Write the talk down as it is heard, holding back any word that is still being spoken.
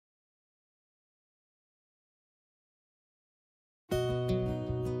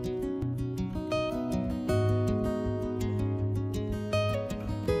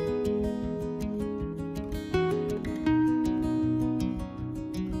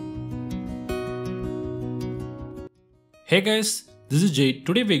Hey guys, this is Jay.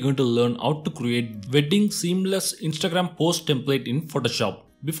 Today we're going to learn how to create wedding seamless Instagram post template in Photoshop.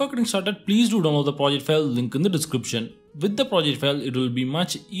 Before getting started, please do download the project file, link in the description. With the project file, it will be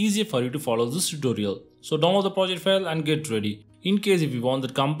much easier for you to follow this tutorial. So download the project file and get ready. In case if you want the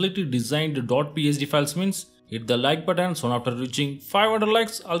completely designed .psd files means, hit the like button, so after reaching 500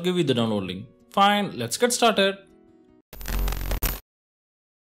 likes, I'll give you the download link. Fine, let's get started.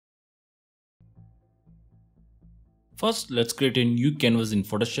 First, let's create a new canvas in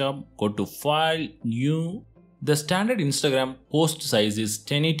Photoshop. Go to File, New. The standard Instagram post size is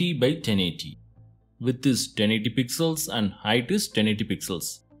 1080 by 1080. Width is 1080 pixels and height is 1080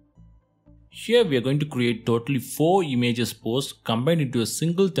 pixels. Here we are going to create totally 4 images posts combined into a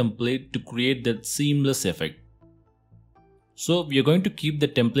single template to create that seamless effect. So we are going to keep the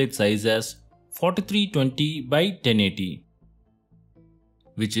template size as 4320 by 1080,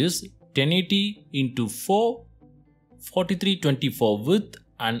 which is 1080 into 4, 4324 width,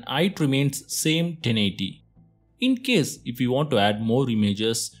 and height remains same 1080. In case if you want to add more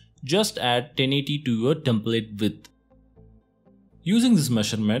images, just add 1080 to your template width. Using this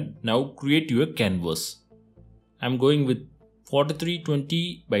measurement, now create your canvas. I'm going with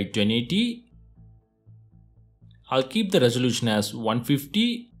 4320 by 1080. I'll keep the resolution as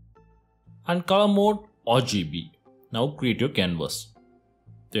 150 and color mode RGB. Now create your canvas.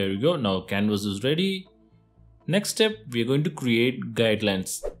 There you go. Now canvas is ready. Next step, we are going to create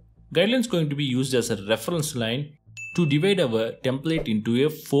guidelines. Guidelines going to be used as a reference line to divide our template into a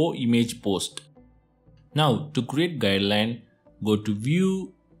 4 image post. Now to create guideline, go to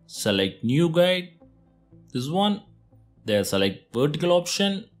View, select New Guide. This one, there select vertical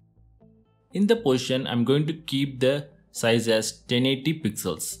option. In the position, I'm going to keep the size as 1080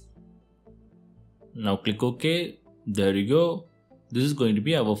 pixels. Now click OK. There you go. This is going to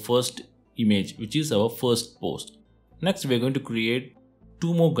be our first image, which is our first post. Next, we are going to create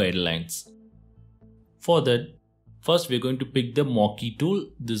 2 more guidelines. For that, first we are going to pick the marquee tool,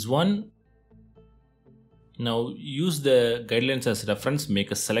 this one. Now use the guidelines as reference,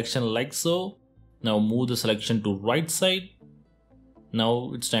 make a selection like so. Now move the selection to right side.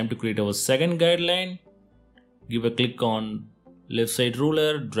 Now it's time to create our second guideline. Give a click on left side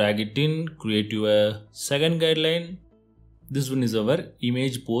ruler, drag it in, create your second guideline. This one is our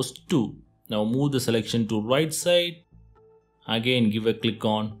image post 2. Now move the selection to right side. Again give a click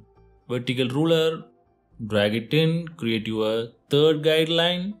on vertical ruler, drag it in, create your third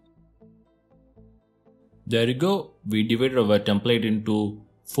guideline. There you go. We divided our template into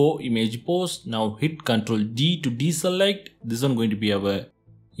 4 image posts. Now hit Ctrl D to deselect. This one going to be our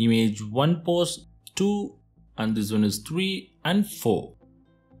image 1 post, 2, and this one is 3 and 4.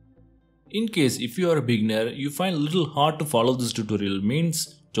 In case if you are a beginner, you find a little hard to follow this tutorial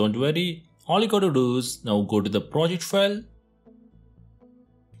means, don't worry. All you got to do is now go to the project file,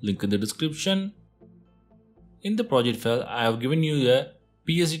 link in the description. In the project file, I have given you a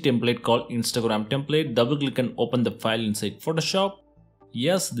PSD template called Instagram template. Double click and open the file inside Photoshop.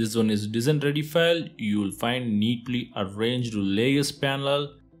 Yes, this one is design ready file. You will find neatly arranged layers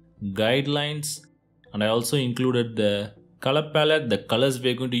panel, guidelines, and I also included the color palette, the colors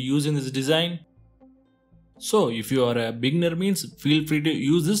we are going to use in this design. So if you are a beginner means, feel free to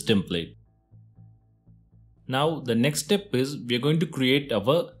use this template. Now the next step is we are going to create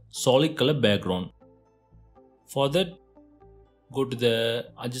our solid color background. For that, go to the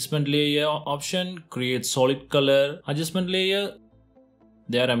adjustment layer option, create solid color adjustment layer.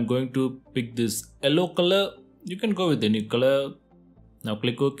 There I'm going to pick this yellow color. You can go with any color. Now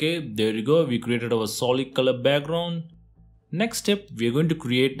click OK. There you go. We created our solid color background. Next step, we are going to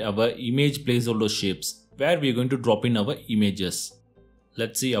create our image placeholder shapes where we are going to drop in our images.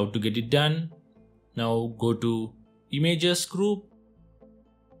 Let's see how to get it done. Now go to Images group,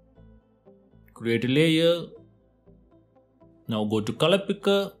 create a layer. Now go to color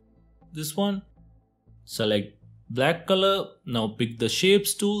picker, this one, select black color. Now pick the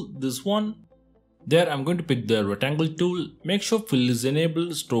shapes tool, this one. There I'm going to pick the rectangle tool. Make sure fill is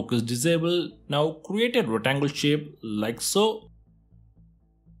enabled, stroke is disabled. Now create a rectangle shape like so.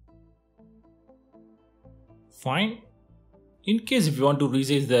 Fine. In case if you want to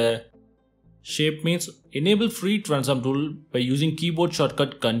resize the shape means, enable free transform tool by using keyboard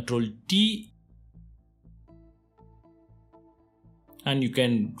shortcut Ctrl T. And you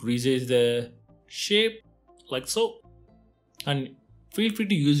can resize the shape like so. And feel free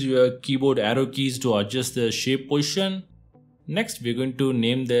to use your keyboard arrow keys to adjust the shape position. Next, we're going to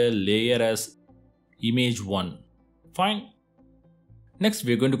name the layer as image 1. Fine. Next,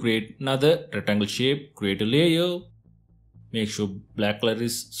 we're going to create another rectangle shape. Create a layer. Make sure black color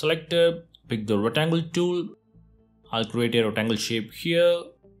is selected. Pick the rectangle tool. I'll create a rectangle shape here.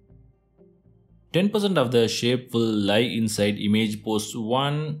 10% of the shape will lie inside image post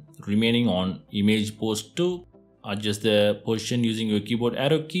 1, remaining on image post 2. Adjust the position using your keyboard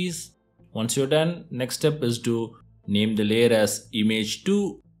arrow keys. Once you're done, next step is to name the layer as image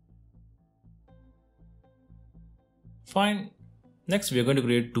 2. Fine. Next we are going to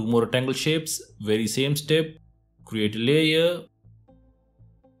create 2 more rectangle shapes. Very same step. Create a layer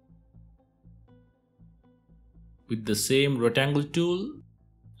with the same rectangle tool.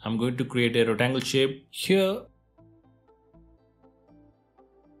 I'm going to create a rectangle shape here.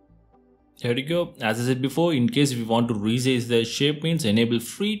 Here we go. As I said before, in case if you want to resize the shape, means enable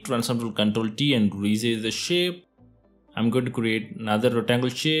free transform tool Ctrl T and resize the shape. I'm going to create another rectangle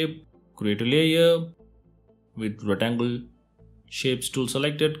shape. Create a layer with rectangle shapes tool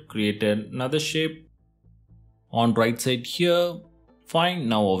selected. Create another shape on right side here. Fine.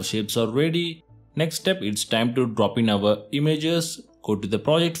 Now our shapes are ready. Next step, it's time to drop in our images. Go to the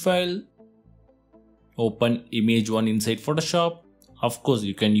project file, open image 1 inside Photoshop. Of course,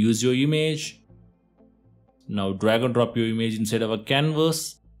 you can use your image. Now drag and drop your image inside our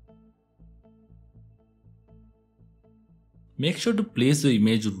canvas. Make sure to place the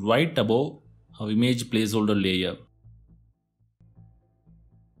image right above our image placeholder layer.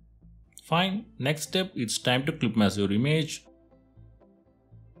 Fine. Next step, it's time to clip mask your image.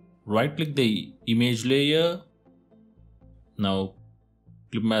 Right click the image layer. Now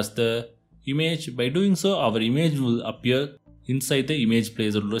clip mask the image. By doing so, our image will appear inside the image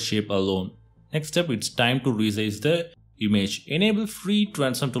placeholder shape alone. Next step, it's time to resize the image. Enable free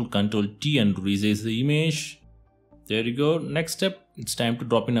transform tool Ctrl T and resize the image. There you go. Next step, it's time to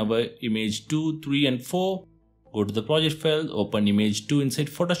drop in our image 2, 3 and 4. Go to the project file, open image 2 inside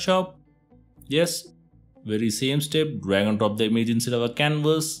Photoshop. Yes, very same step. Drag and drop the image inside our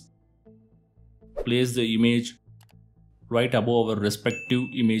canvas. Place the image right above our respective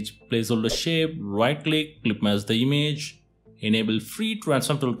image placeholder shape. Right click, clip mask the image. Enable free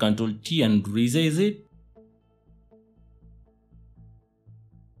transform tool Ctrl T and resize it.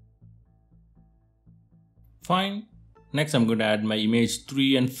 Fine. Next I'm going to add my image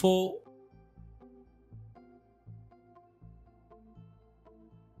 3 and 4.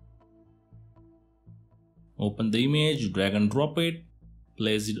 Open the image, drag and drop it.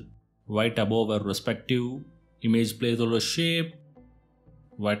 Place it right above our respective image placeholder shape.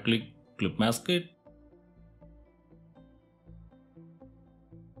 Right click, clip mask it.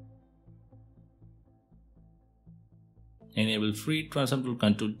 Enable free transform tool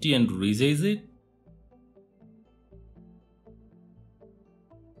Ctrl T and resize it.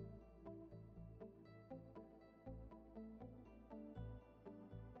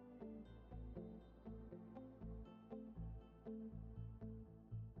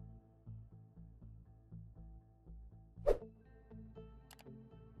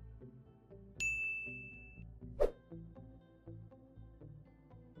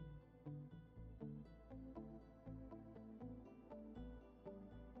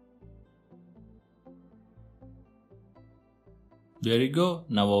 There you go.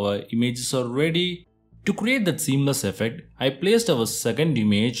 Now our images are ready. To create that seamless effect, I placed our second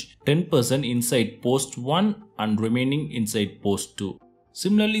image 10% inside post 1 and remaining inside post 2.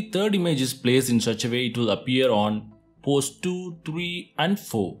 Similarly, third image is placed in such a way it will appear on post 2, 3 and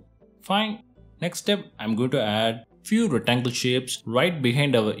 4. Fine. Next step, I'm going to add few rectangle shapes right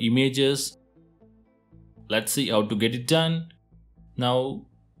behind our images. Let's see how to get it done. Now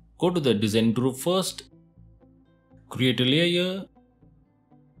go to the design group first. Create a layer.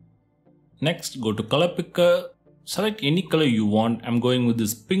 Next, go to color picker. Select any color you want. I'm going with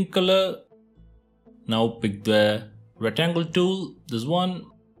this pink color. Now pick the rectangle tool, this one.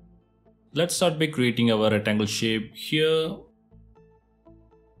 Let's start by creating our rectangle shape here.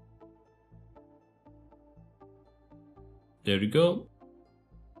 There we go.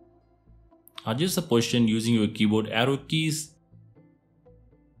 Adjust the position using your keyboard arrow keys.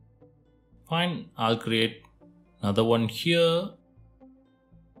 Fine, I'll create another one here.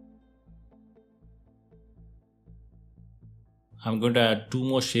 I'm going to add 2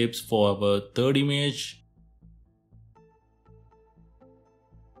 more shapes for our third image.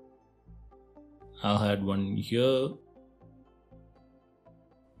 I'll add one here.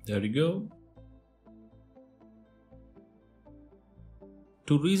 There we go.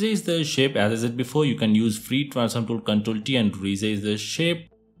 To resize the shape, as I said before, you can use free transform tool Ctrl T and resize the shape.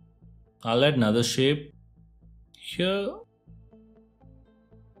 I'll add another shape here.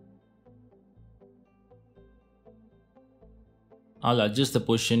 I'll adjust the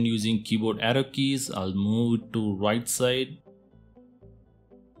position using keyboard arrow keys. I'll move it to right side.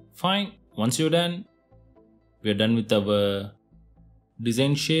 Fine. Once you're done, We are done with our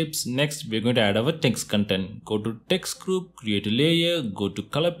design shapes. Next, we're going to add our text content. Go to text group, create a layer, go to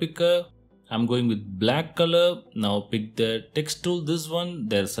color picker. I'm going with black color. Now pick the text tool, this one.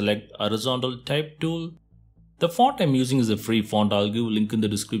 There select horizontal type tool. The font I'm using is a free font. I'll give a link in the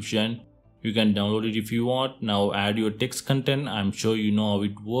description. You can download it if you want. Now add your text content. I'm sure you know how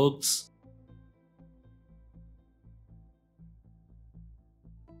it works.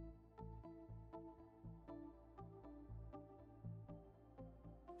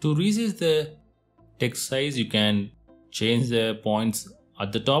 To resize the text size, you can change the points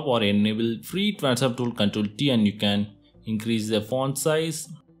at the top or enable free transform tool, Ctrl T, and you can increase the font size.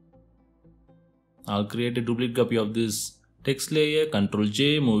 I'll create a duplicate copy of this text layer, Ctrl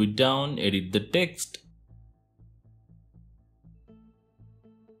J, move it down, edit the text.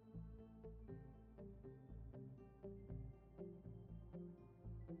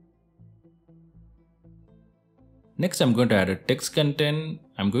 Next, I'm going to add a text content.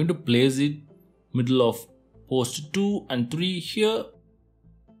 I'm going to place it middle of post 2 and 3 here.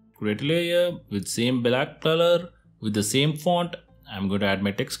 Create a layer with same black color with the same font. I'm going to add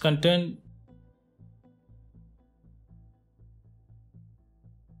my text content.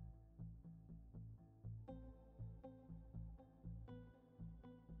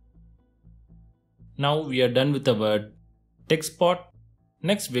 Now we are done with our text part.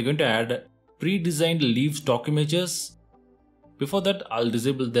 Next, we're going to add pre-designed leaf stock images. Before that, I'll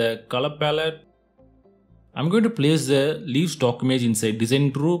disable the color palette. I'm going to place the leaf stock image inside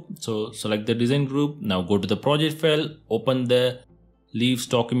design group. So select the design group. Now go to the project file, open the leaf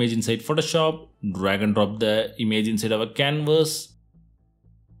stock image inside Photoshop, drag and drop the image inside our canvas.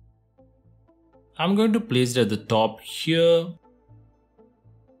 I'm going to place it at the top here.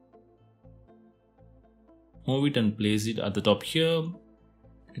 Move it and place it at the top here.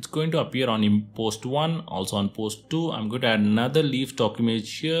 It's going to appear on post 1, also on post 2. I'm going to add another leaf stock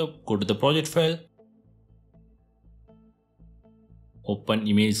image here. Go to the project file. Open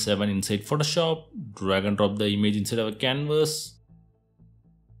image 7 inside Photoshop. Drag and drop the image inside our canvas.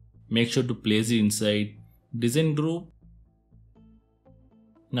 Make sure to place it inside design group.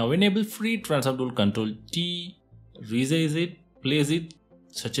 Now enable free transform tool, Ctrl T. Resize it. Place it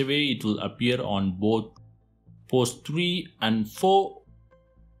such a way it will appear on both post 3 and 4.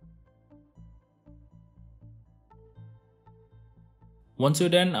 Once you're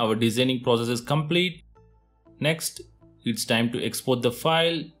done, our designing process is complete. Next, it's time to export the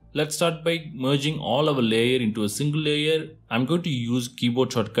file. Let's start by merging all our layer into a single layer. I'm going to use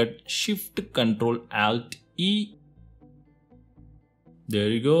keyboard shortcut Shift Ctrl Alt E. There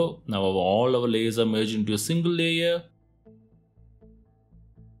you go. Now all our layers are merged into a single layer.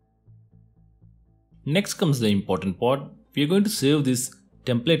 Next comes the important part. We are going to save this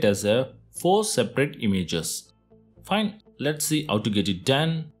template as 4 separate images. Fine. Let's see how to get it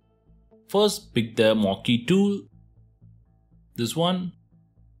done. First, pick the marquee tool, this one.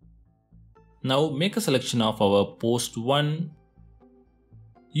 Now make a selection of our post 1.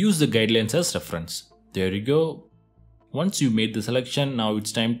 Use the guidelines as reference. There you go. Once you made the selection, now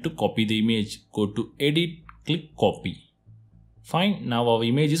it's time to copy the image. Go to edit, click copy. Fine, now our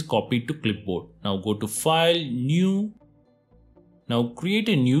image is copied to clipboard. Now go to file, new. Now create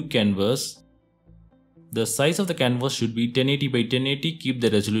a new canvas. The size of the canvas should be 1080 by 1080. Keep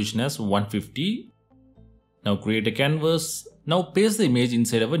the resolution as 150. Now create a canvas. Now paste the image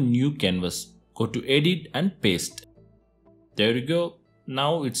inside our new canvas. Go to edit and paste. There you go.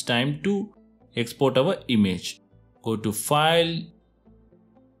 Now it's time to export our image. Go to file,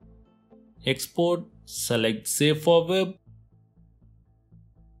 export, select save for web.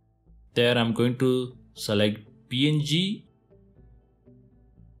 There I'm going to select PNG.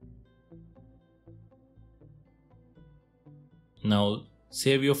 Now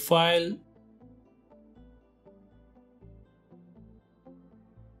save your file.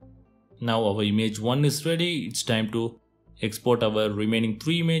 Now our image 1 is ready. It's time to export our remaining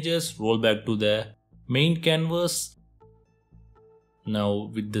 3 images. Roll back to the main canvas.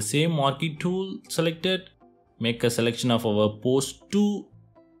 Now with the same marquee tool selected, make a selection of our post 2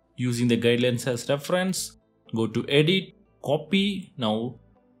 using the guidelines as reference. Go to edit, copy. Now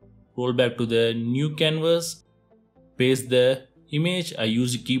roll back to the new canvas. Paste the image. I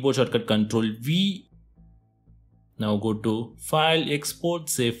use the keyboard shortcut Ctrl V. Now go to file, export,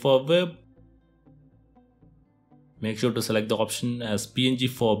 save for web. Make sure to select the option as PNG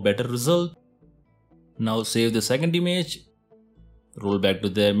for better result. Now save the second image. Roll back to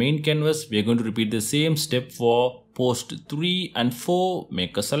the main canvas. We are going to repeat the same step for post 3 and 4.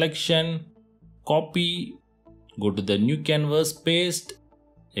 Make a selection, copy, go to the new canvas, paste,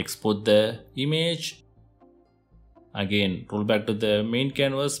 export the image. Again, roll back to the main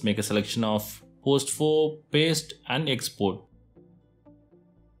canvas, make a selection of post 4, paste and export.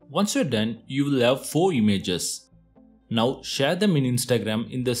 Once you're done, you will have 4 images. Now share them in Instagram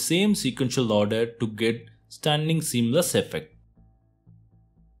in the same sequential order to get stunning seamless effect.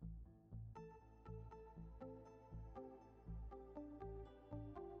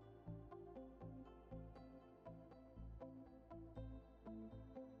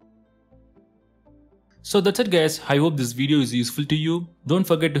 So that's it guys, I hope this video is useful to you. Don't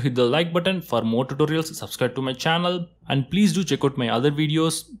forget to hit the like button for more tutorials, subscribe to my channel and please do check out my other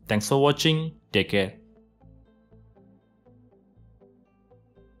videos. Thanks for watching, take care.